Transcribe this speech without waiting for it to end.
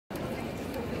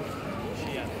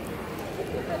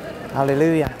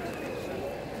Hallelujah.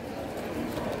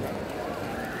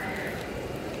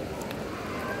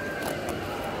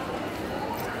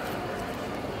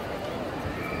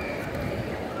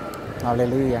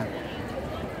 Hallelujah.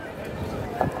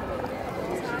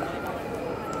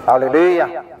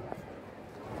 Hallelujah.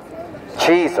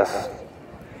 Jesus.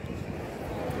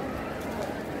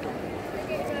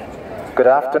 Good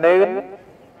afternoon,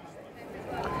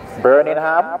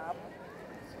 Birmingham.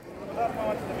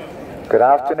 Good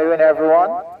afternoon, everyone.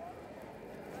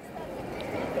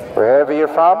 Wherever you're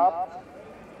from,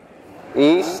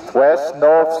 east, west,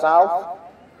 north, south,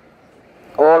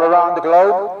 all around the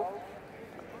globe.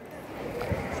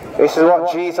 This is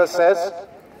what Jesus says.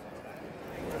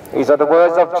 These are the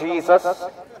words of Jesus.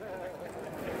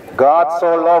 God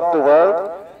so loved the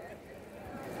world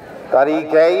that he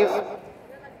gave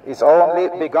his only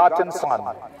begotten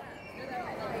Son,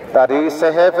 that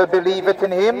whosoever believeth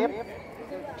in him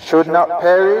should not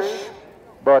perish,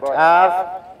 but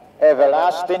have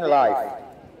everlasting life.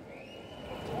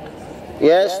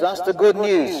 Yes, that's the good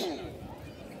news.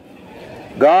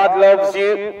 God loves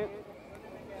you.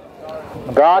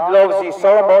 God loves you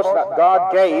so much that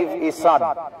God gave his Son.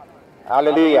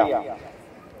 Hallelujah.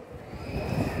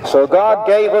 So God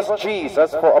gave us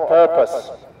Jesus for a purpose.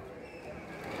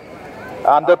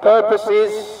 And the purpose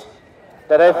is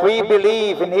that if we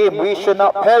believe in him, we should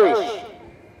not perish.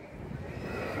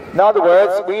 In other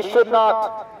words, we should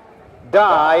not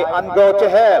die and go to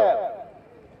hell,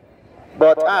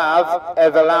 but have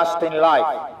everlasting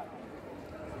life.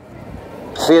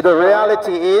 See, the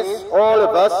reality is all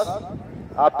of us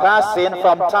are passing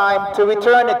from time to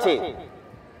eternity.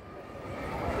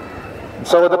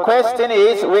 So the question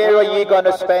is, where are you going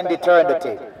to spend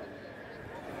eternity?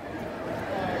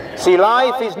 See,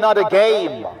 life is not a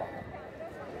game.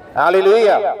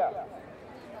 Hallelujah.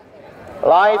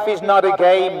 Life is not a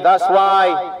game. That's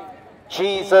why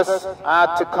Jesus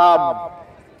had to come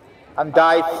and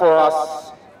die for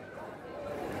us.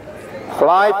 If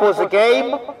life was a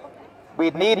game,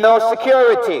 we'd need no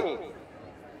security.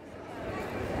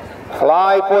 If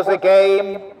life was a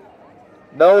game,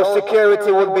 no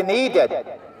security would be needed,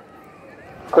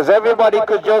 because everybody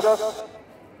could just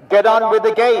get on with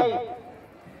the game.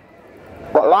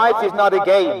 But life is not a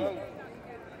game.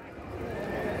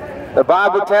 The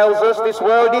Bible tells us this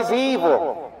world is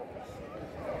evil.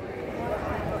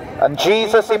 And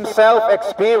Jesus himself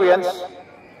experienced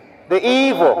the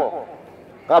evil.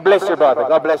 God bless you, brother.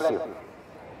 God bless you.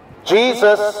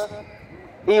 Jesus,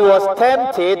 he was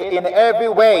tempted in every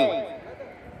way,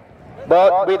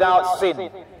 but without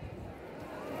sin.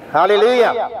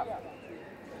 Hallelujah.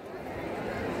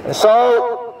 And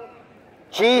so,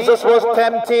 Jesus was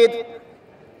tempted,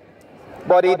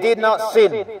 but he did not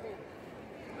sin.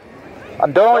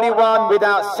 And the only one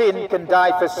without sin can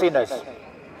die for sinners.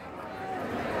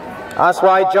 That's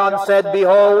why John said,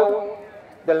 "Behold,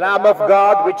 the Lamb of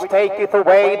God which taketh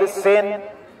away the sin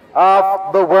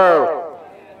of the world."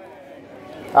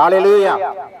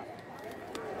 Hallelujah.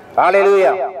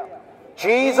 Hallelujah.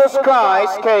 Jesus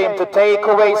Christ came to take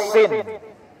away sin.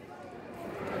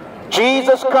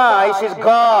 Jesus Christ is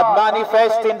God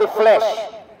manifest in the flesh.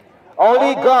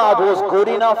 Only God was good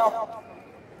enough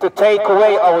to take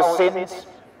away our sins.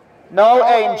 No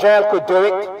angel could do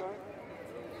it.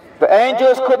 The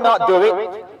angels could not do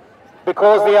it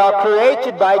because they are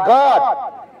created by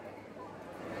God.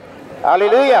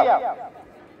 Hallelujah.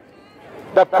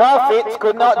 The prophets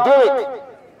could not do it.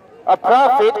 A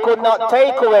prophet could not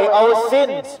take away our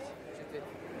sins.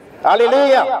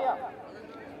 Hallelujah.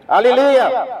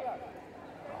 Hallelujah.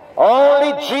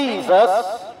 Only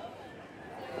Jesus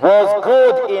was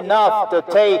good enough to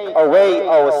take away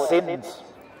our sins.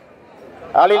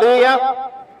 Hallelujah.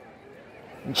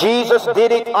 Jesus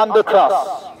did it on the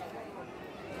cross.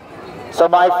 So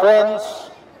my friends,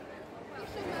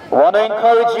 I want to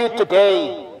encourage you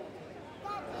today,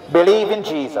 believe in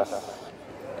Jesus.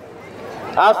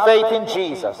 Have faith in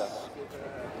Jesus.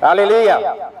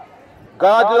 Hallelujah.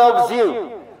 God loves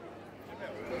you.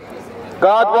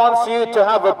 God wants you to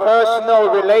have a personal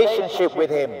relationship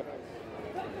with him.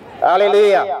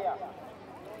 Hallelujah.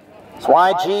 That's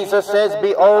why Jesus says,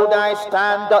 "Behold, I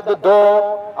stand at the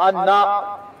door and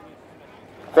knock.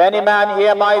 If any man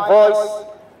hear my voice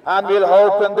and will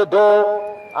open the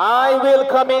door, I will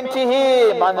come into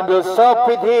him and will sup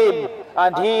with him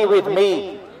and he with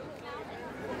me."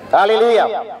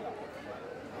 Hallelujah.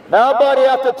 Nobody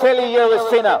has to tell you you're a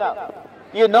sinner.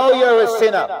 You know you're a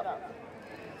sinner.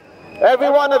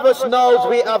 Every one of us knows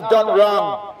we have done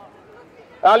wrong.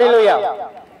 Hallelujah.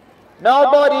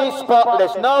 Nobody is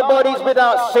spotless. Nobody is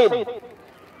without sin.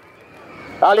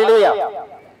 Hallelujah.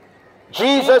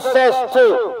 Jesus says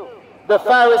too, the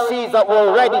Pharisees that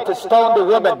were ready to stone the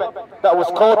woman that was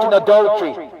caught in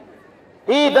adultery.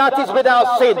 He that is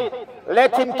without sin,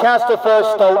 let him cast the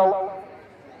first stone.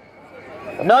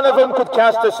 None of them could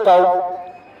cast a stone.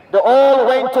 They all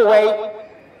went away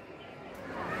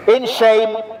in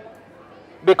shame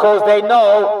because they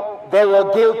know they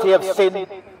were guilty of sin.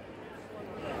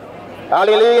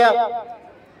 Hallelujah.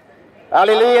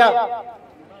 Hallelujah.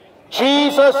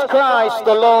 Jesus Christ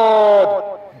the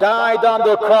Lord died on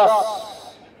the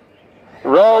cross,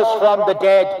 rose from the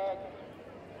dead,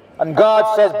 and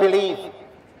God says, believe.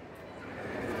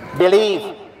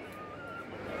 Believe.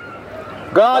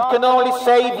 God can only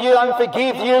save you and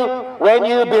forgive you when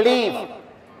you believe.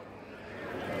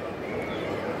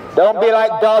 Don't be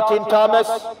like doubting Thomas.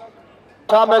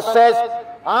 Thomas says,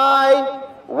 I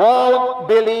won't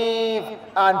believe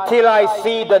until I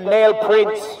see the nail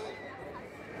prints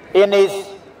in his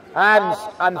hands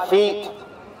and feet,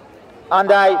 and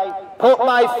I put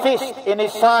my fist in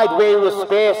his side where he was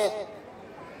pierced.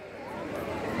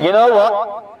 You know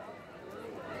what?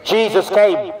 Jesus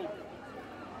came.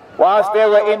 Whilst they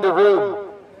were in the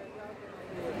room,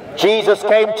 Jesus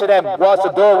came to them whilst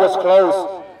the door was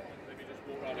closed.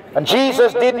 And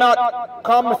Jesus did not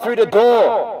come through the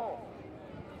door.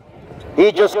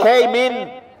 He just came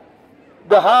in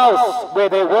the house where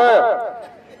they were.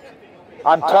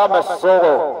 And Thomas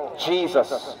saw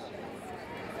Jesus.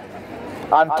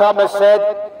 And Thomas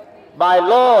said, my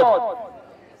Lord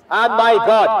and my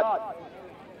God.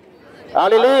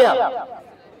 Hallelujah.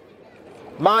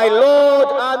 My Lord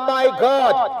and my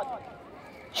God.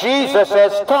 Jesus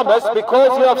says, Thomas,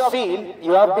 because you have seen,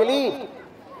 you have believed.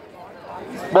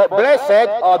 But blessed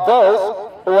are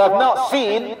those who have not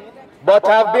seen, but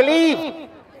have believed.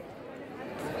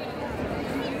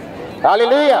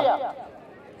 Hallelujah.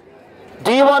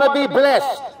 Do you want to be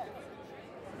blessed?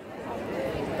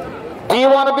 Do you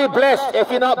want to be blessed?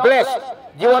 If you're not blessed,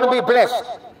 do you want to be blessed?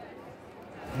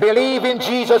 Believe in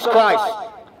Jesus Christ.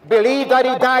 Believe that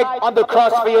he died on the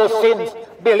cross for your sins.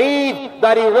 Believe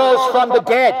that he rose from the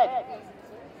dead.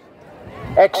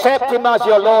 Accept him as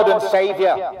your Lord and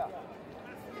Savior.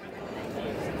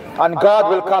 And God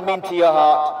will come into your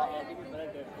heart.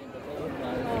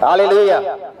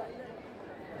 Hallelujah.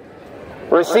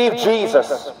 Receive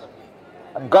Jesus,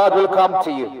 and God will come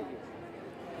to you.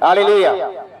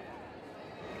 Hallelujah.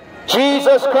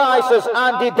 Jesus Christ has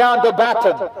handed down the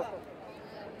baton.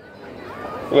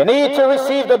 You need to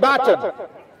receive the baton.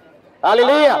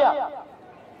 Hallelujah.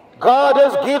 God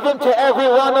has given to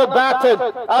everyone a baton.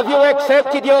 Have you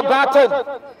accepted your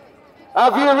baton?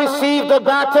 Have you received the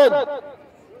baton?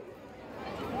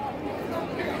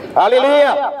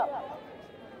 Hallelujah.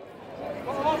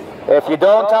 If you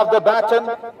don't have the baton,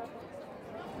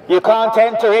 you can't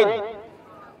enter in.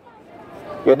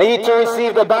 You need to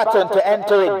receive the baton to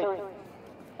enter in.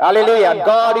 Hallelujah. And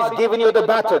God is giving you the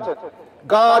baton.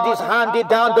 God is handing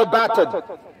down the baton.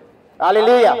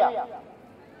 Hallelujah.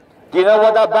 Do you know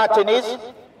what that baton is?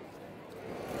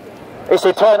 It's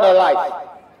eternal life.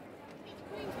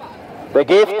 The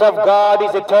gift of God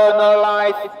is eternal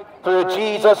life through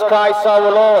Jesus Christ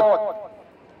our Lord.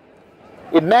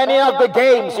 In many of the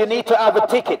games you need to have a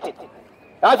ticket.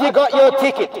 Have you got your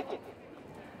ticket?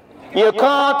 You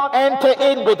can't enter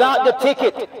in without the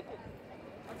ticket.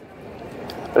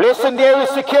 Listen, there is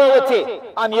security,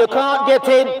 and you can't get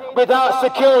in without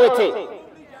security.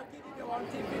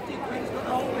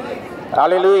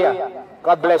 Hallelujah.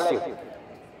 God bless you.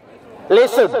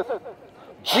 Listen,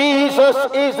 Jesus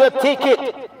is the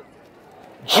ticket.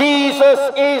 Jesus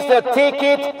is the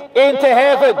ticket into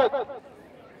heaven.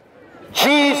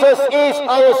 Jesus is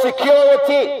our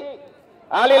security.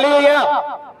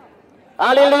 Hallelujah.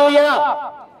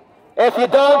 Hallelujah. If you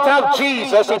don't have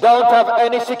Jesus, you don't have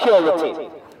any security.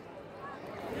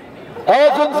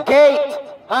 Heaven's gate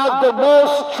have the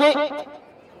most strict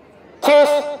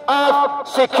test of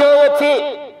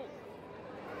security.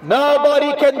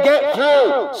 Nobody can get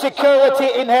through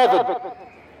security in heaven.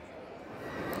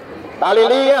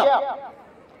 Hallelujah.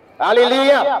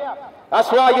 Hallelujah.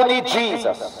 That's why you need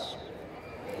Jesus.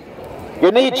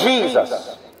 You need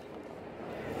Jesus.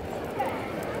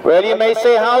 Well, you may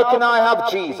say, how can I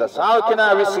have Jesus? How can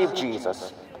I receive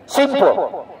Jesus?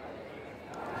 Simple.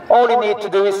 All you need to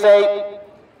do is say,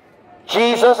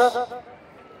 Jesus,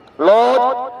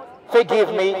 Lord, forgive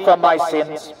me for my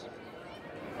sins.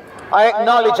 I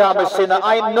acknowledge I'm a sinner.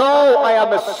 I know I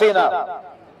am a sinner.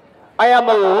 I am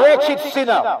a wretched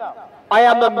sinner. I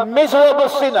am a miserable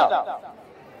sinner.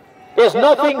 There's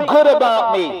nothing good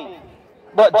about me.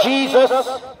 But Jesus,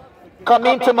 come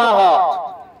into my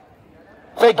heart.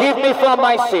 Forgive me for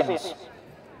my sins.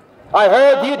 I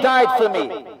heard you died for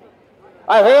me.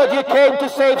 I heard you came to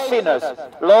save sinners.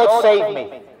 Lord, save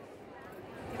me.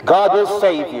 God will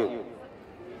save you.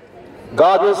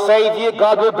 God will save you.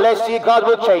 God will bless you. God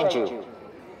will change you.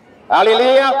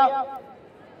 Hallelujah.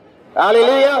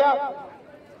 Hallelujah.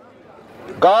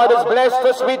 God has blessed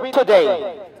us with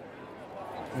today.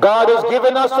 God has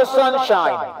given us the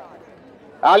sunshine.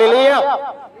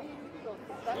 Hallelujah.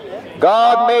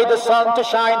 God made the sun to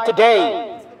shine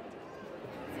today.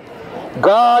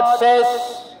 God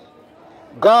says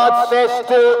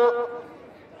to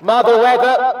Mother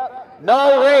Weather,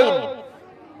 no rain.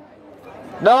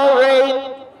 No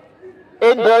rain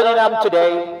in Birmingham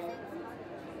today.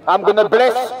 I'm going to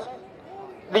bless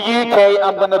the UK.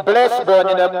 I'm going to bless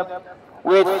Birmingham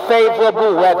with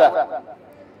favorable weather.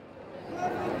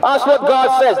 That's what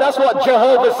God says. That's what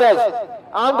Jehovah says.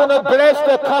 I'm going to bless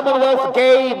the Commonwealth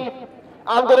game.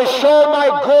 I'm going to show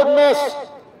my goodness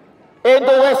in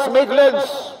the West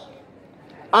Midlands.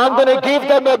 I'm going to give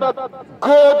them a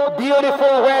good,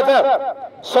 beautiful weather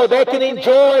so they can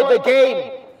enjoy the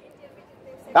game.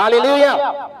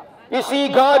 Hallelujah. You see,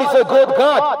 God is a good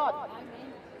God.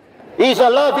 He's a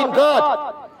loving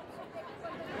God.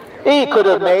 He could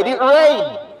have made it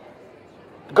rain.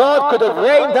 God could have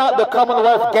rained out the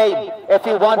Commonwealth game if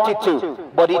he wanted to,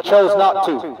 but he chose not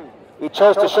to. He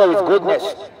chose to show his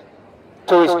goodness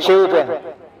to his children,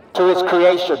 to his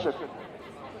creation.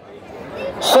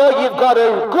 So you've got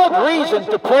a good reason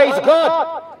to praise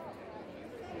God.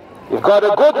 You've got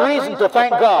a good reason to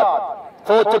thank God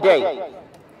for today.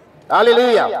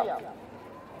 Hallelujah.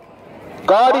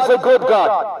 God is a good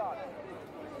God.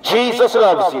 Jesus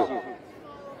loves you.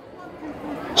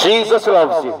 Jesus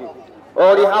loves you.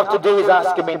 All you have to do is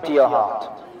ask him into your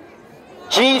heart.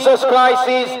 Jesus Christ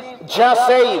is just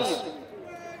saves.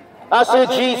 That's who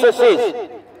Jesus is.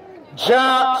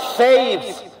 Just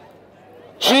saves.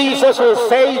 Jesus will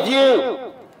save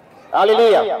you.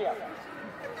 Hallelujah.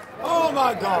 Oh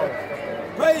my God.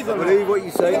 Praise the Lord. I believe what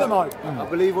you say. I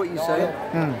believe what you say.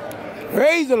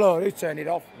 Praise the Lord. Let's turn it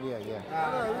off.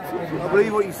 I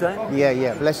believe what you say.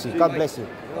 Yeah. Bless you. God bless you.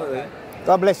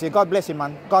 God bless you. God bless you,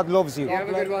 man. God loves you. Have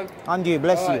a good one. And you.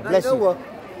 Bless you. Bless You know you. what?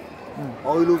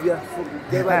 I love you.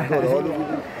 Get back, God. I love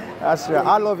you. That's right.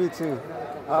 I love you too.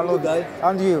 I love you.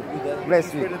 And you.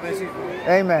 Bless you.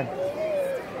 Amen.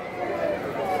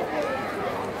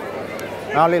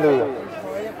 Hallelujah.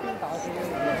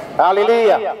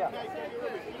 Hallelujah.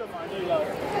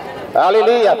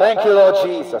 Hallelujah. Thank you, Lord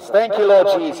Jesus. Thank you,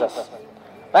 Lord Jesus.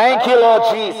 Thank you,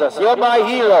 Lord Jesus. You're my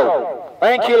hero.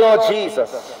 Thank you, Lord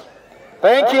Jesus.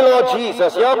 Thank you, Lord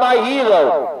Jesus. You're my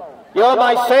hero. You're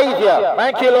my Savior.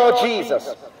 Thank you, Lord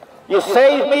Jesus. You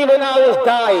saved me when I was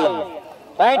dying.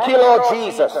 Thank you, Lord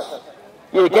Jesus.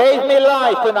 You gave me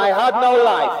life when I had no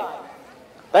life.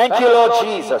 Thank you, Lord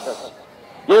Jesus.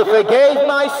 You forgave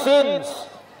my sins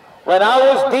when I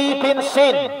was deep in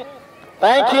sin.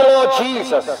 Thank you, Lord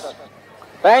Jesus.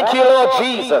 Thank you, Lord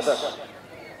Jesus.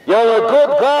 You're a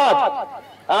good God.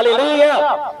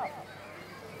 Hallelujah.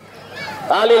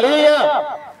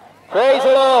 Hallelujah. Praise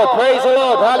the Lord. Praise the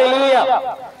Lord.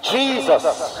 Hallelujah.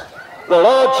 Jesus. The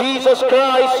Lord Jesus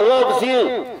Christ loves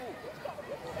you.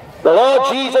 The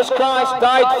Lord Jesus Christ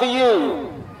died for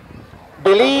you.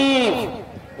 Believe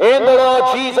in the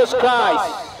Lord Jesus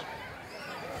Christ.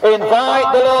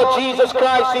 Invite the Lord Jesus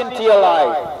Christ into your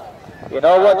life. You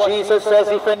know what Jesus says?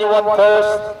 If anyone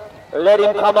thirsts, let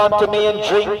him come unto me and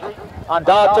drink, and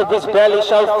out of his belly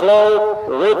shall flow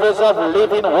rivers of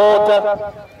living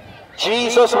water.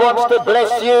 Jesus wants to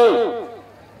bless you.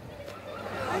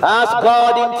 Ask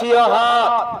God into your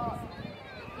heart.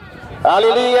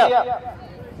 Hallelujah.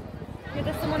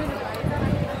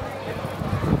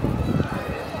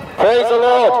 Praise the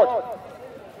Lord.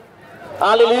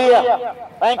 Hallelujah.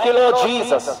 Thank you, Lord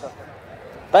Jesus.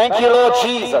 Thank you, Lord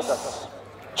Jesus.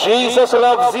 Jesus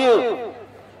loves you.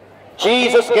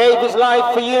 Jesus gave his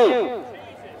life for you.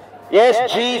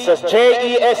 Yes, Jesus.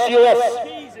 J-E-S-U-S.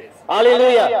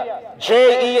 Hallelujah.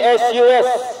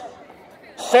 J-E-S-U-S.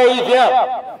 Savior.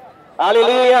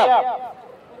 Hallelujah.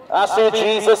 That's who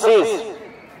Jesus is.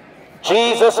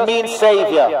 Jesus means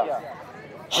Savior.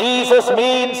 Jesus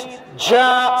means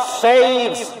Jah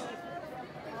saves.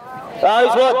 That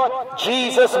is what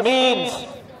Jesus means.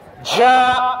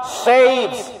 Jah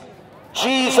saves.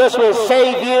 Jesus will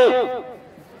save you.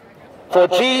 For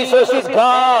Jesus is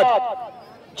God.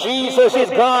 Jesus is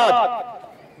God.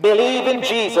 Believe in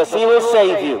Jesus. He will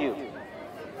save you.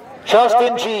 Trust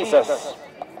in Jesus.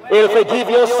 He'll forgive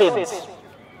your sins.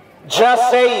 Jah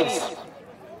saves.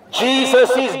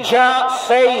 Jesus is Jah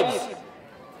saves.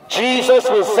 Jesus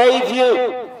will save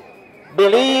you.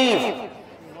 Believe.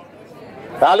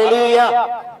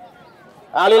 Hallelujah.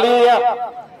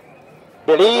 Hallelujah.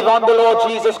 Believe on the Lord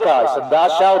Jesus Christ and thou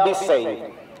shalt be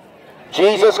saved.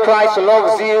 Jesus Christ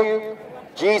loves you.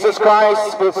 Jesus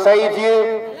Christ will save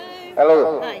you.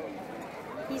 Hello. Hi.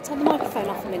 Can you turn the microphone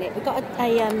off a minute? We've got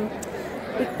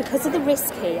because of the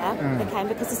risk here, okay, and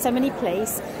because there's so many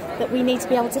police, that we need to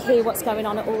be able to hear what's going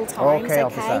on at all times, okay?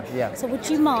 Officer, yeah. So would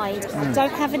you mind, I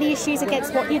don't have any issues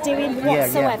against what you're doing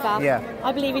whatsoever. Yeah.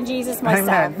 I believe in Jesus myself,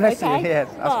 Amen. Bless okay? you. Yes,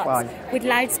 that's fine. With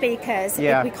loudspeakers,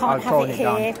 Yeah, we can't have it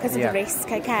here because of the risk,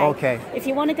 okay? Okay. If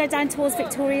you want to go down towards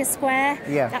Victoria Square,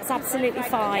 that's absolutely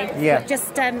fine. Yeah. But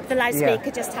just the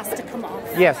loudspeaker just has to come off.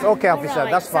 Yes, okay, officer, All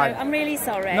right, that's fine. So I'm really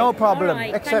sorry. No problem. All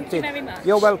right, Accept thank it. you very much.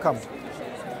 You're welcome.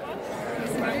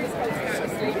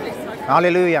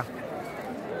 Hallelujah.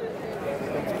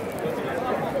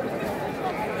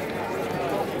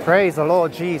 Praise the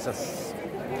Lord Jesus.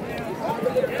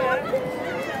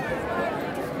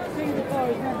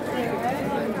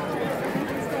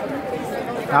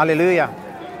 Hallelujah.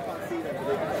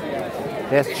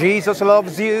 Yes, Jesus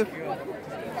loves you.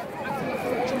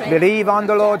 Believe on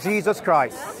the Lord Jesus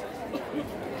Christ,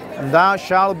 and thou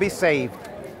shalt be saved.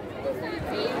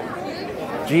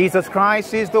 Jesus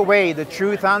Christ is the way, the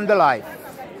truth, and the life.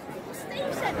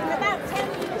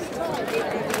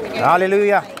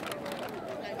 Hallelujah.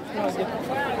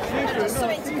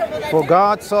 For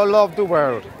God so loved the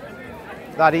world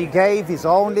that he gave his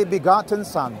only begotten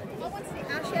Son,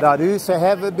 that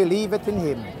whosoever believeth in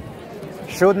him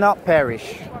should not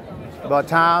perish, but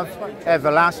have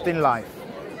everlasting life.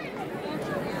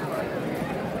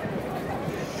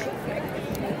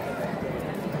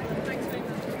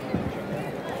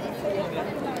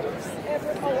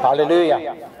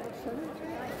 Hallelujah.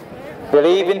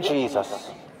 Believe in Jesus.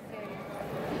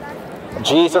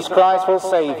 Jesus Christ will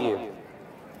save you.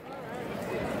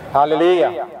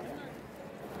 Hallelujah.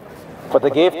 For the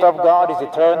gift of God is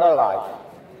eternal life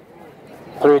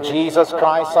through Jesus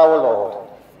Christ our Lord.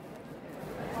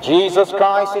 Jesus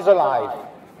Christ is alive.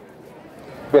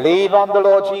 Believe on the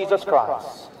Lord Jesus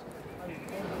Christ.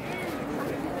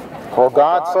 For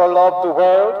God so loved the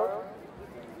world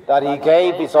that he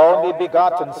gave his only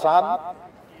begotten Son,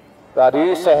 that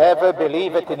whosoever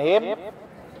believeth in him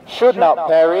should not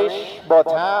perish, but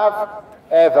have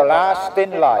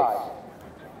everlasting life.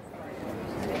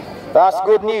 That's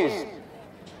good news.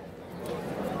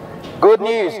 Good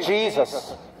news,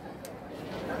 Jesus.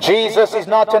 Jesus is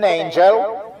not an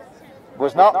angel,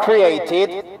 was not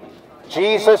created.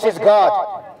 Jesus is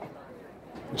God.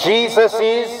 Jesus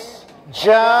is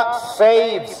Jah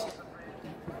saves.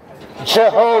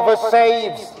 Jehovah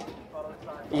saves.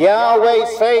 Yahweh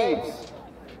saves.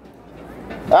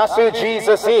 That's who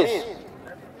Jesus is.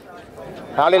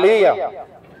 Hallelujah.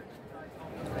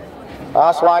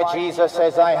 That's why Jesus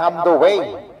says, I am the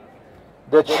way,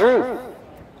 the truth,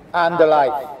 and the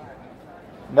life.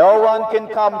 No one can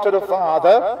come to the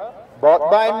Father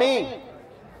but by me.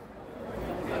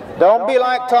 Don't be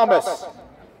like Thomas.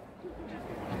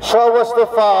 Show us the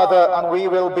Father and we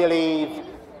will believe.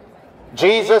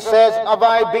 Jesus says, have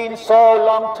I been so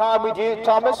long time with you,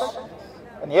 Thomas,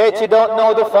 and yet you don't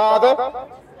know the Father?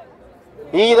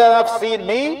 He that hath seen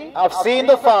me, hath seen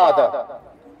the Father.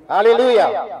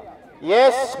 Hallelujah.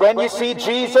 Yes, when you see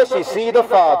Jesus, you see the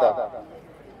Father.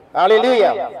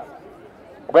 Hallelujah.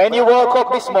 When you woke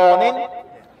up this morning,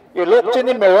 you looked in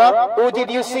the mirror, who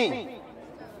did you see?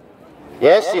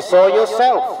 Yes, you saw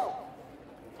yourself.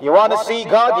 You want to see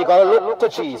God, you got to look to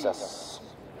Jesus.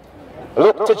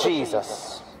 Look to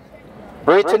Jesus.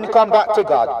 Britain, come back to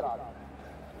God.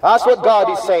 That's what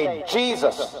God is saying.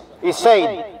 Jesus is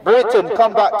saying, Britain,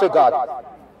 come back to God.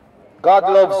 God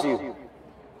loves you.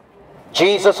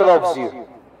 Jesus loves you.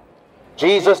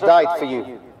 Jesus died for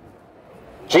you.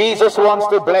 Jesus wants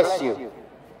to bless you.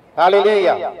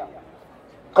 Hallelujah.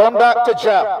 Come back to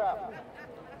Jah.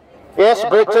 Yes,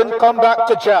 Britain, come back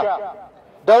to Jah.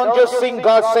 Don't just sing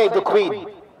God Save the Queen.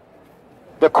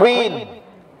 The Queen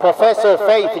profess her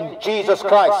faith in Jesus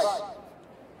Christ.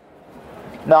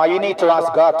 Now you need to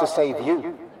ask God to save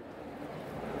you.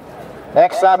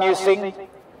 Next time you sing,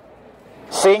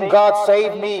 sing God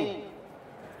save me.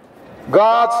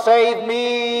 God save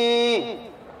me.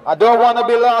 I don't want to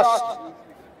be lost.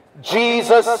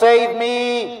 Jesus save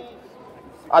me.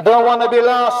 I don't want to be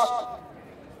lost.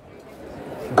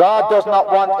 God does not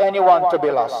want anyone to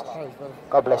be lost.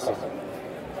 God bless you.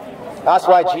 That's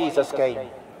why Jesus came.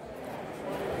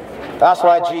 That's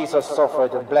why Jesus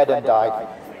suffered and bled and died.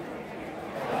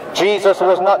 Jesus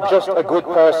was not just a good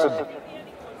person.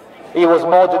 He was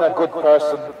more than a good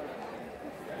person.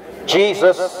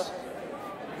 Jesus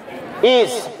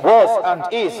was and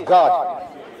is God.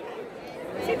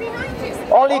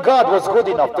 Only God was good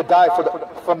enough to die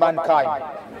for mankind.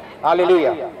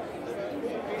 Hallelujah.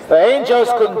 The angels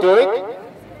couldn't do it.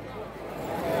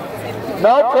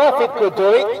 No prophet could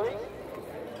do it.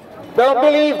 Don't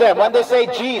believe them when they say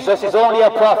Jesus is only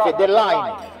a prophet. They're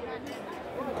lying.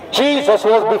 Jesus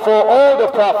was before all the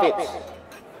prophets.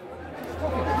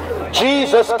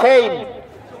 Jesus came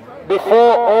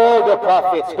before all the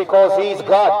prophets because he's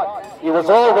God. He was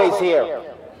always here.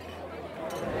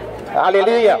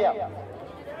 Hallelujah.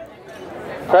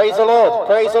 Praise the Lord,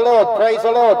 praise the Lord, praise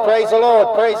the Lord, praise the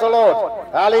Lord, praise the Lord.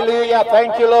 Hallelujah.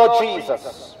 Thank you, Lord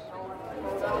Jesus.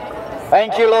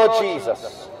 Thank you, Lord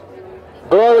Jesus.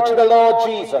 Glory to the Lord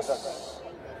Jesus.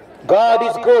 God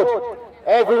is good.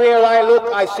 Everywhere I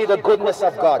look, I see the goodness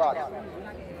of God.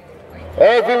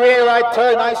 Everywhere I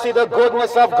turn, I see the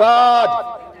goodness of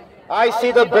God. I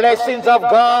see the blessings of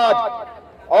God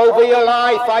over your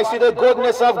life. I see the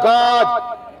goodness of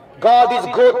God. God is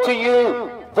good to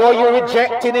you, though you're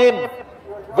rejecting him,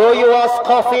 though you are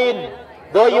scoffing,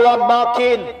 though you are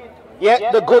mocking,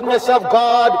 yet the goodness of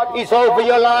God is over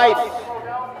your life.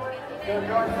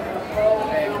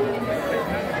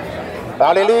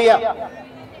 Hallelujah.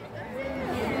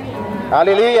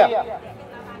 Hallelujah.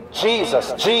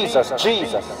 Jesus, Jesus,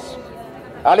 Jesus.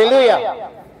 Hallelujah.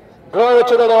 Glory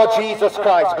to the Lord Jesus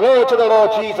Christ. Glory to the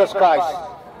Lord Jesus Christ.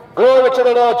 Glory to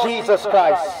the Lord Jesus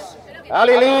Christ.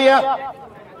 Hallelujah.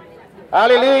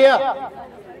 Hallelujah.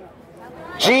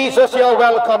 Jesus, you're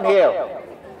welcome here.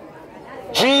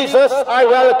 Jesus, I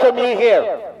welcome you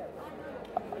here.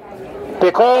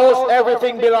 Because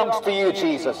everything belongs to you,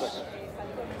 Jesus.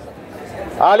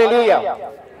 Hallelujah.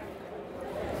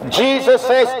 Jesus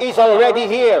says he's already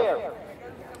here.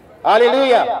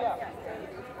 Hallelujah.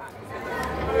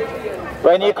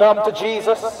 When you come to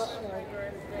Jesus,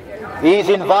 he's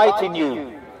inviting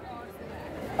you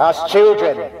as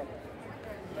children.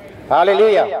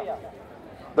 Hallelujah.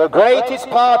 The greatest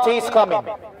party is coming.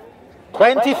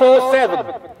 24/7.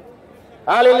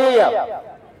 Hallelujah.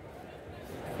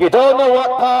 You don't know what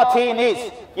partying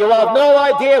is. You have no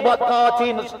idea what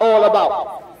partying is all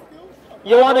about.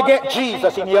 You want to get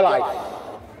Jesus in your life.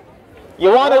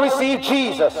 You want to receive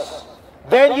Jesus.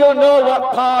 Then you'll know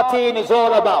what partying is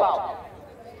all about.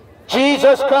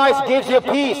 Jesus Christ gives you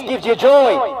peace, gives you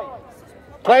joy.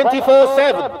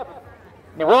 24/7.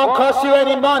 It won't cost you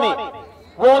any money.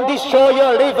 Won't destroy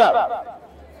your liver.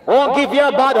 Won't give you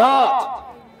a bad heart.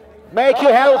 Make you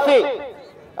healthy.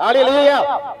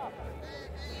 Hallelujah.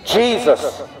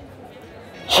 Jesus.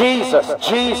 Jesus.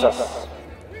 Jesus.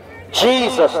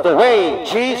 Jesus the way.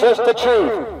 Jesus the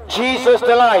truth. Jesus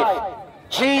the life.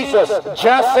 Jesus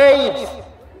just saves.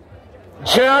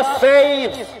 Just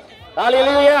saves.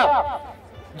 Hallelujah.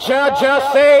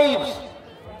 Just saves.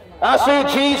 That's who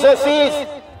Jesus is.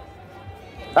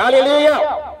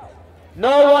 Hallelujah.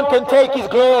 No one can take his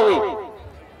glory.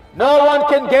 No one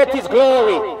can get his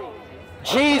glory.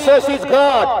 Jesus is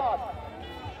God.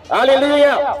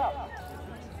 Hallelujah.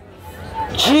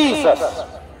 Jesus.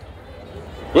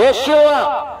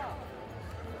 Yeshua.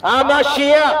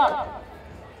 Hamashiach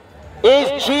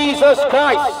is Jesus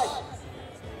Christ.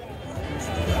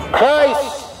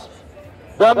 Christ,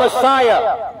 the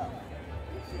Messiah,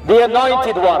 the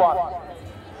Anointed One,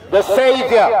 the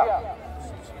Savior.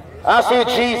 That's who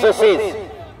Jesus is.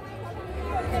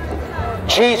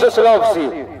 Jesus loves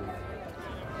you.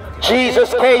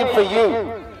 Jesus came for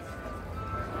you.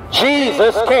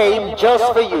 Jesus came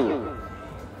just for you.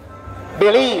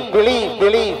 Believe, believe,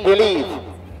 believe, believe.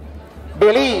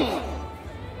 Believe.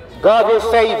 God will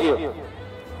save you.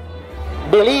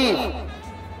 Believe.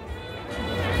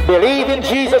 Believe in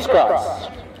Jesus Christ.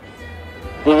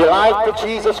 Give your life to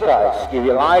Jesus Christ. Give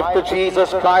your life to Jesus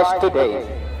Christ today.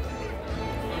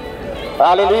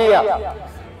 Hallelujah.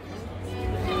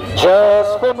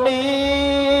 Just for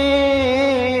me.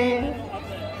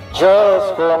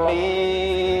 Just for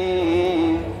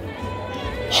me.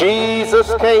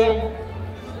 Jesus came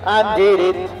and did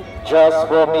it just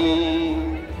for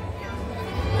me.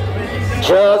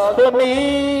 Just for me.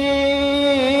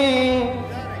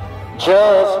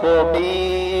 Just for me.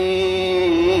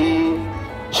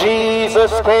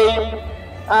 Jesus came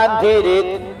and did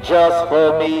it just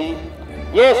for me.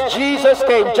 Yes, Jesus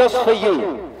came just for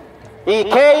you. He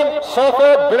came,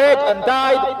 suffered, bled, and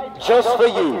died just for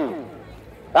you.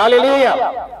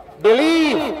 Hallelujah.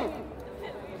 Believe.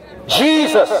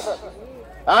 Jesus.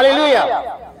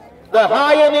 Hallelujah. The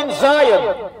Lion in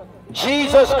Zion.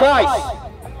 Jesus Christ.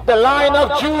 The Lion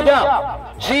of Judah.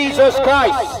 Jesus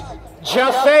Christ.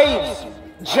 Just saves.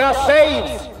 Just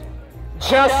saves.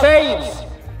 Just saves.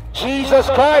 Jesus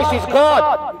Christ is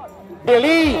God.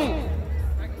 Believe.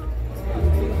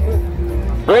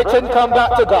 Britain, come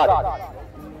back to God.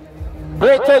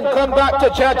 Britain, come back to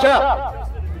Jaja.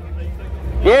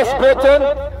 Yes, Britain,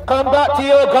 come back to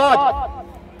your God.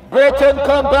 Britain,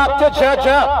 come back to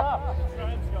Jaja.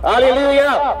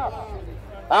 Hallelujah.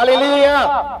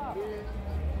 Hallelujah.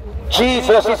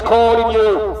 Jesus is calling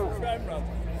you.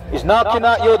 He's knocking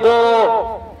at your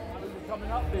door.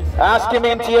 Ask him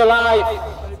into your life.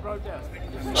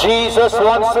 Jesus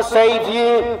wants to save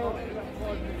you.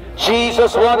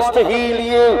 Jesus wants to heal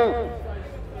you.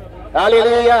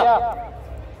 Hallelujah.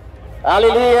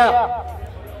 Hallelujah.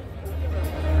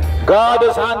 God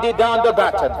has handed down the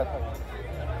baton.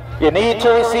 You need to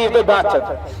receive the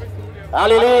baton.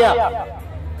 Hallelujah.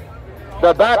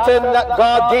 The baton that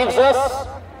God gives us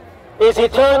is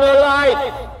eternal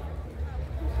life.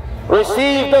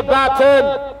 Receive the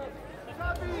baton.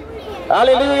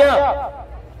 Hallelujah.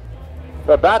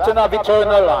 The baton of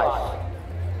eternal life.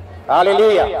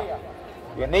 Hallelujah.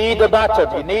 You need the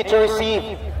baton. You need to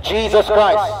receive Jesus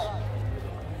Christ.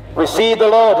 Receive the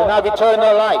Lord and have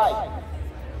eternal life.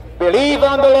 Believe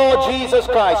on the Lord Jesus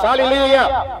Christ.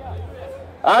 Hallelujah.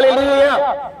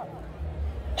 Hallelujah.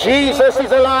 Jesus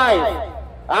is alive.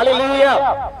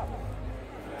 Hallelujah.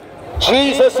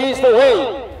 Jesus is the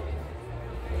way.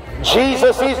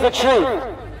 Jesus is the truth.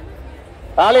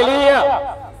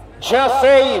 Hallelujah. Just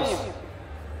saves.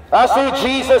 That's who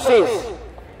Jesus is.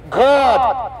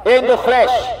 God in the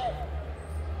flesh.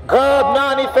 God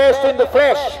manifest in the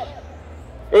flesh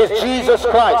is Jesus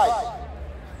Christ.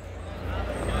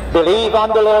 Believe on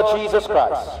the Lord Jesus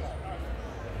Christ,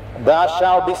 and thou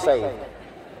shalt be saved.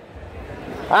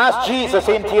 Ask Jesus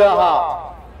into your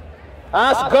heart.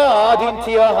 Ask God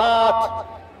into your heart.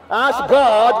 Ask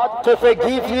God to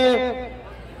forgive you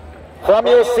from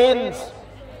your sins.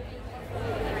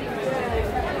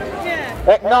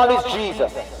 Acknowledge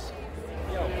Jesus.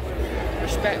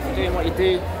 Respect for doing what you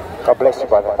do. God bless you,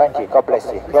 brother. Thank you. God bless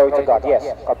you. Glory to God. Yes.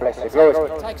 God bless you.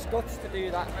 Glory. It takes guts to do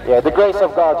that. Yeah, the grace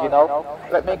of God, you know.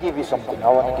 Let me give you something. I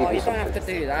want to give you You don't something. have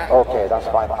to do that. Okay, that's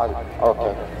fine.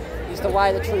 Okay. He's the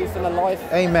way, the truth, and the life.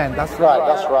 Amen. That's Right, right.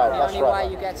 that's right. That's The only way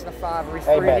right. you get to the Father is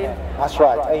through Amen. Him. That's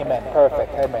right. Amen.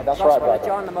 Perfect. Amen. That's right, Gospel of brother.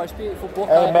 John, the most beautiful book.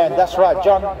 Amen. That's right.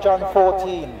 John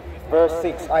 14, verse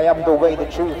 6. I am the way, the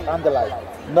truth, and the life.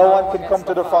 No one can come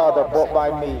to the Father but by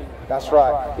me. That's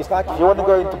right. It's like if you want to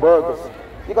go into burgers,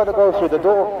 you got to go through the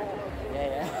door.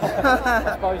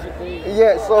 I suppose you do.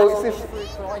 Yeah, so it's Through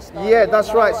Christ, yeah,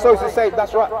 that's right. So to say,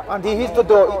 that's right. And he is the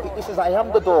door. He says, I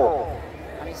am the door.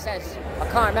 And it says, I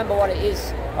can't remember what it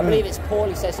is. I believe it's Paul.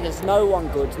 He says there's no one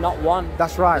good, not one.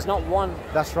 That's right. There's not one.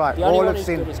 That's right. The only All one of who's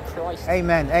good sin. is Christ.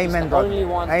 Amen. Amen, the brother. only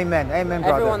one. Amen. Amen,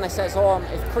 brother. Everyone that says,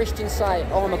 if Christians say,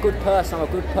 I'm a good person, I'm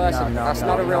a good person, that's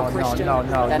not a real Christian.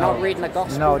 They're not reading the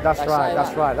gospel. No, that's They right. say That's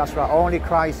that. right. That's right. Only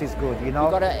Christ is good, you know.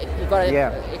 You gotta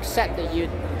Yeah. accept that you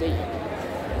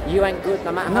ain't good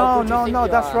no matter how No, good you no, think no,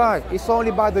 you that's are. right. It's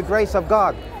only by the grace of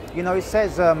God. You know, it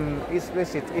says,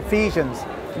 Ephesians,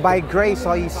 by grace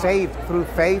are ye saved through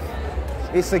faith.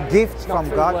 It's a gift not from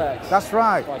through God. works. That's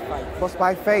right. By faith. But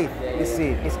by faith, you see.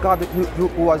 It's God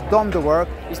who has done the work.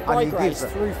 It's by and he grace, gives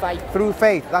it. through faith. Through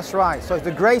faith, that's right. So it's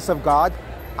the grace of God,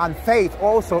 and faith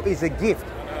also is a gift.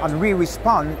 And we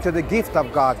respond to the gift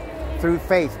of God through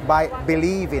faith by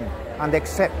believing and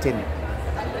accepting,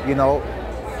 you know,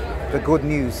 the good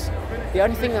news. The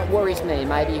only thing that worries me,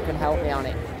 maybe you can help me on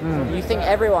it. You think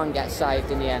everyone gets saved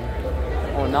in the end,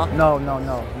 or not? No.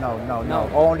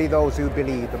 Only those who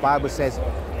believe. The Bible says,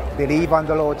 believe on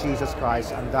the Lord Jesus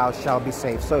Christ and thou shalt be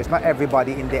saved. So it's not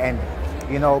everybody in the end,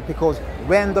 you know, because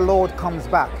when the Lord comes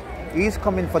back, He's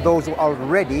coming for those who are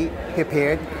already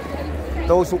prepared,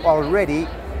 those who already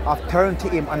have turned to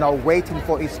Him and are waiting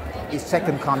for His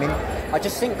second coming. I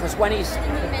just think because when he's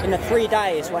in the 3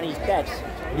 days when he's dead,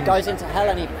 he goes into hell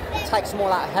and he takes them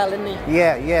all out of hell, isn't he?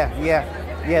 Yeah.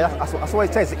 That's what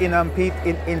it says in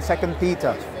 2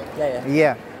 Peter.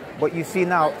 Yeah. But you see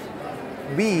now,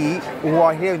 we who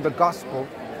are hearing the gospel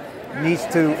needs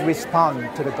to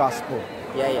respond to the gospel.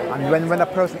 Yeah. And when a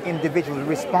person individually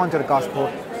respond to the gospel,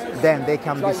 then they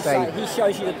can be Like you say, saved. he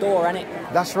shows you the door, innit?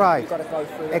 That's right. You've got to go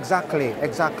through it. Exactly.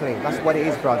 That's what it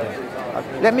is, brother.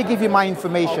 Let me give you my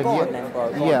information. Oh, go on yeah, then,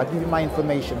 bro, go yeah. on. I'll give you my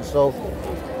information. So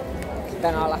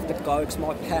Then I'll have to go because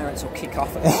my parents will kick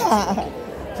off.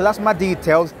 so that's my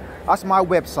details. That's my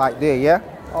website there. Yeah.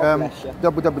 Oh, bless you.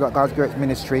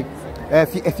 www.godsgraceministry.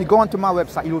 If you go onto my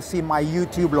website, you'll see my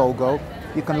YouTube logo.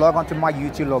 You can log onto my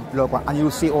YouTube logo, and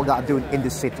you'll see all that I'm doing in the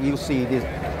city. You'll see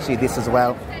this as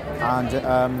well. And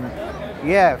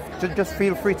yeah, just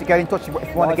feel free to get in touch if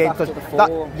you want to get in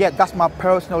touch. That's my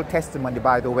personal testimony,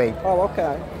 by the way. Oh,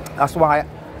 okay. That's why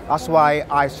That's why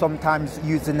I sometimes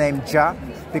use the name Jah,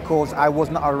 because I was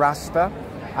not a Rasta.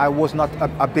 I was not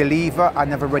a believer. I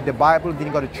never read the Bible,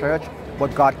 didn't go to church.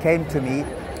 But God came to me,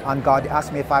 and God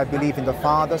asked me if I believe in the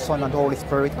Father, Son, and Holy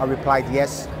Spirit. I replied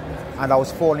yes. And I was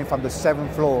falling from the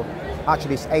 7th floor.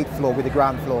 Actually, it's 8th floor with the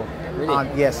ground floor. Really?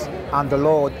 And yes, and the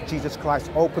Lord Jesus Christ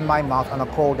opened my mouth, and I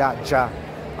called out Jah.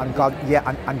 And God,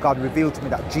 and God revealed to me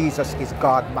that Jesus is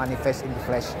God manifest in the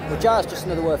flesh. Well, Jah is just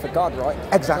another word for God, right?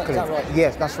 Exactly. Is that right?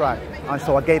 Yes, that's right. And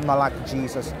so I gave my life to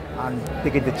Jesus and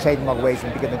began to change my ways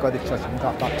and began to go to church and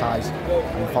got baptized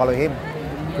and follow Him,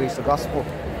 preach the gospel.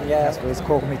 Yeah. That's what He's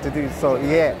called me to do. So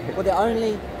yeah. Well,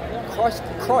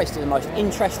 Christ is the most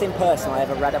interesting person I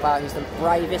ever read about. He's the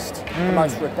bravest, the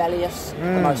most rebellious,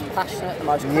 the most passionate, the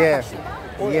most compassionate.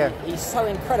 He's so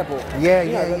incredible.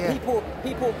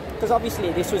 People, because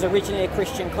obviously this was originally a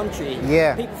Christian country.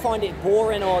 Yeah. People find it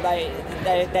boring, or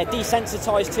they're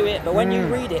desensitized to it. But when you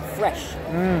read it fresh,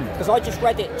 because I just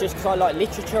read it just because I like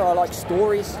literature, I like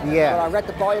stories. Yeah. But I read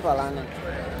the Bible, and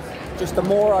just the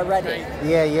more I read it,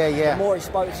 the more He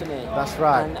spoke to me. That's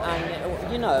right. And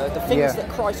you know, the things that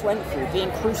Christ went through,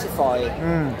 being crucified,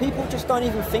 people just don't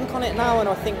even think on it now. And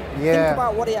I think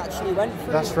about what He actually went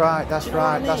through. That's right. That's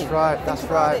right. That's right. That's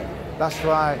right. That's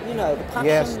right. You know, the passion.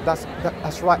 Yes, that's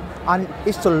right. And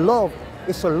it's the love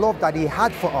that He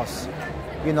had for us,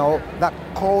 you know, that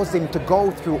caused Him to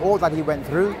go through all that He went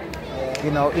through.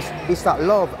 You know, it's that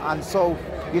love. And so,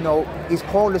 you know, He's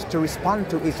called us to respond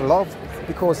to His love,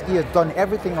 because He has done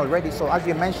everything already. So as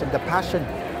you mentioned, the passion,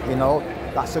 you know,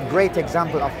 that's a great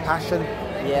example of passion,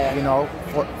 you know,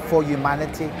 for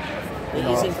humanity. It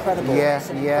is incredible. It's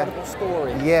an incredible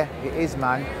story. Yeah, it is,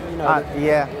 man. You know,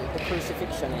 the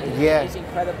crucifixion is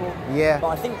incredible. Yeah. But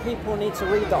I think people need to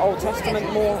read the Old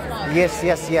Testament more. Yes.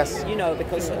 You know,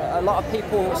 because a lot of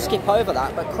people skip over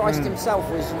that, but Christ Himself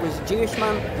was a Jewish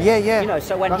man. Yeah. You know,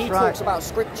 so when He talks about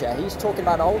Scripture, He's talking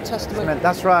about the Old Testament.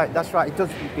 That's right.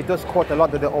 It does quote a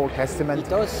lot of the Old Testament. It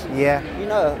does. Yeah. You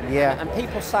know. Yeah. And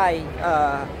people say,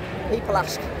 people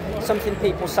ask, something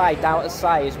people say, doubters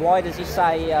say, is why does He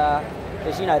say?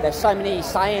 There's so many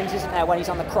sayings, isn't there, when He's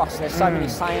on the cross? There's so many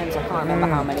sayings. I can't remember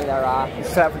how many there are. I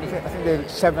think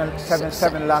there's seven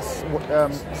last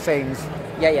sayings.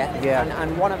 Yeah.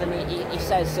 And one of them, he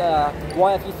says,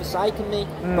 why have you forsaken me?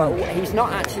 But He's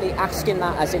not actually asking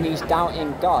that as in He's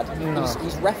doubting God. No.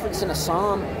 He's referencing a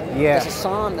psalm. Yeah. There's a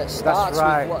psalm that starts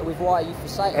with why are you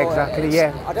forsaken? Exactly,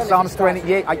 I don't know Psalms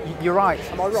 20, you're right.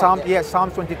 Am I right?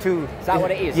 Psalm 22. Is that what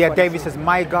it is? Yeah, David says,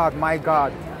 my God,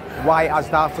 why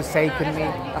hast thou forsaken me?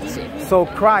 That's it. So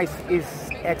Christ is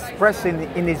expressing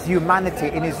in His humanity,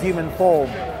 in His human form,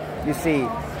 you see,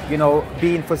 you know,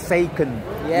 being forsaken,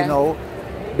 you know,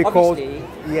 because... Obviously,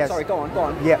 yes. Sorry, go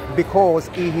on. Yeah, because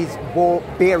He is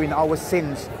bearing our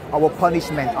sins, our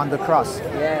punishment on the cross.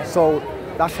 Yeah. So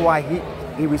that's why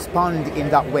He responded in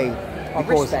that way.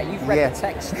 Because you've read the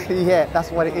text. Yeah,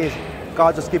 that's what it is.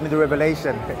 God just give me the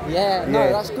revelation.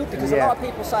 That's good, because a lot of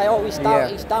people say, oh, he's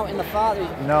doubting the Father.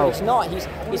 No. But it's not. It's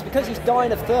because He's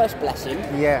dying of thirst, bless Him.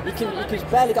 Yeah. He's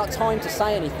barely got time to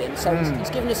say anything. So he's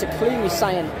giving us a clue. He's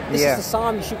saying, this is the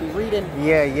psalm you should be reading.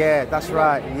 Yeah, that's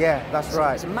right. Yeah, that's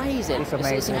right. It's amazing. It's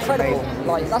amazing. It's incredible. It's amazing.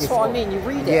 Like, that's what I mean. You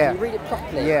read it, you read it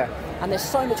properly. Yeah. And there's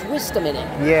so much wisdom in it.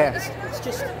 Yeah. It's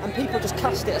just, and people just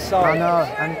cast it aside. I know,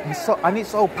 and it's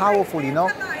so powerful, you know.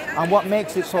 And what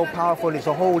makes it so powerful is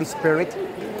the Holy Spirit,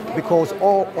 because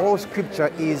all Scripture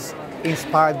is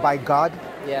inspired by God.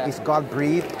 Yeah. It's God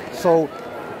breathed. So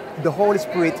the Holy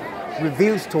Spirit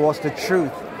reveals to us the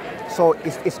truth. So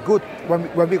it's good when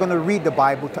we're going to read the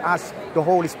Bible to ask the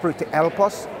Holy Spirit to help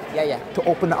us. To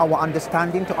open our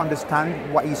understanding, to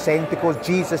understand what He's saying, because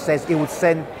Jesus says He would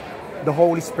send the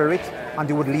Holy Spirit and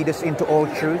He would lead us into all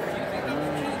truth.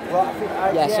 So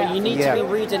you need to be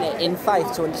reading it in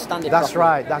faith to understand it That's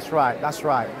properly. right. I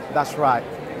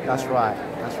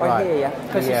hear you.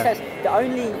 Because He says,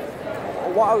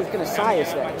 what I was going to say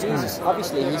is that Jesus,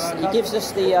 obviously, He gives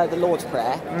us the Lord's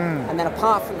Prayer, and then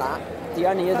apart from that, the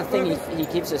only other thing He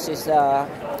gives us is the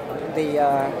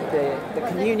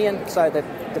communion, so the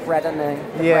bread and the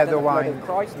wine of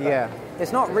Christ.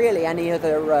 There's not really any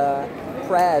other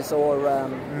prayers or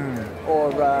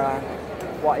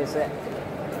what is it?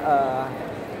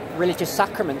 Religious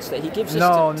sacraments that He gives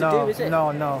us to do, is it?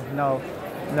 No,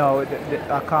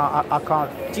 I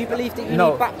can't. Do you believe that you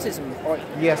need baptism? Or?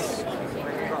 Yes.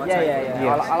 Yeah.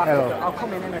 Yes. I'll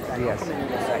come in a second. Yes.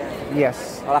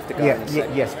 Yes. I'll have to go.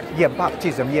 Yeah,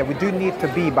 baptism. Yeah, we do need to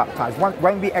be baptized.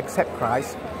 When we accept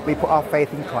Christ, we put our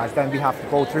faith in Christ, then we have to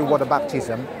go through water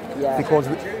baptism because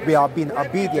we are being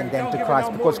obedient then to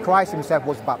Christ, because Christ himself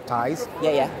was baptized.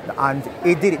 And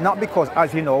he did it not because,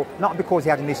 as you know, not because he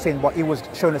had any sin, but he was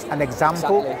showing us an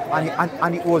example.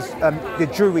 And it was the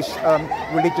Jewish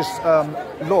religious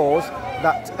laws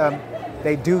that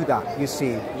they do that, you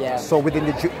see. So within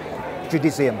the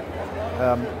Judaism,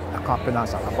 I can't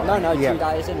pronounce that.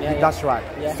 Judaism, that's right.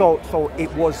 So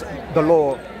it was the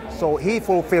law. So he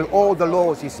fulfilled all the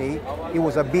laws, you see. He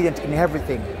was obedient in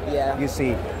everything, you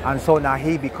see. And so now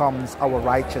he becomes our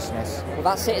righteousness. Well,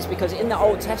 that's it. It's because in the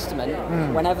Old Testament,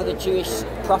 whenever the Jewish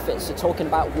prophets are talking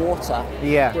about water,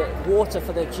 the water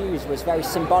for the Jews was very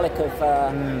symbolic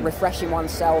of refreshing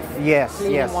oneself,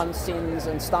 cleaning one's sins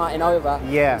and starting over.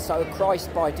 And so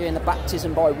Christ, by doing the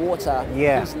baptism by water,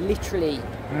 he's literally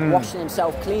washing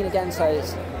himself clean again. So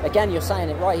it's, again, you're saying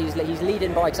it right, he's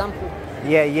leading by example.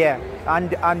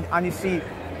 And you see,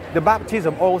 the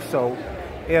baptism also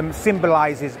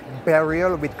symbolizes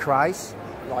burial with Christ.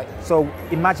 Right. So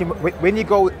imagine when you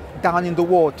go down in the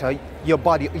water, your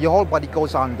whole body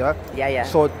goes under.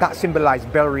 So that symbolizes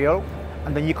burial,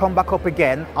 and then you come back up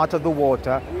again out of the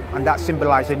water, and that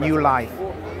symbolizes a new life.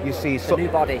 You see, so a new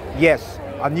body. Yes,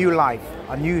 a new life.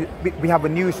 We have a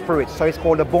new spirit. So it's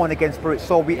called a born again spirit.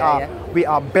 So we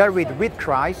are buried with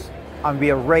Christ, and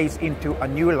we are raised into a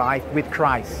new life with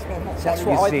Christ. So that's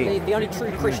what I believe. The only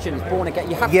true Christian is born again.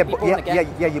 You have to be born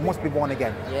again. You must be born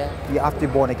again. You have to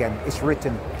be born again. It's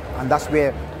written. And that's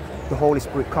where the Holy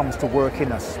Spirit comes to work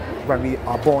in us, when we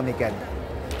are born again.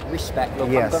 Respect. Look,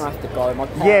 I'm going to have to go. My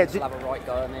parents will have a right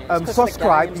go at me.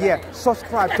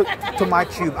 Subscribe to my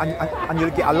tube, and you'll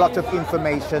get a lot of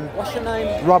information. What's your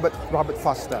name? Robert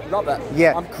Foster. Robert?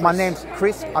 My name's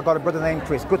Chris. I got a brother named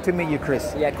Chris. Good to meet you,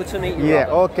 Chris. Good to meet you,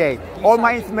 Robert. Okay. All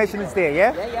my information is there,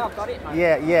 Yeah, I've got it, man.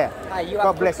 Hey, you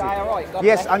God bless you. All right. God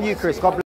bless. And you, Chris. God bless.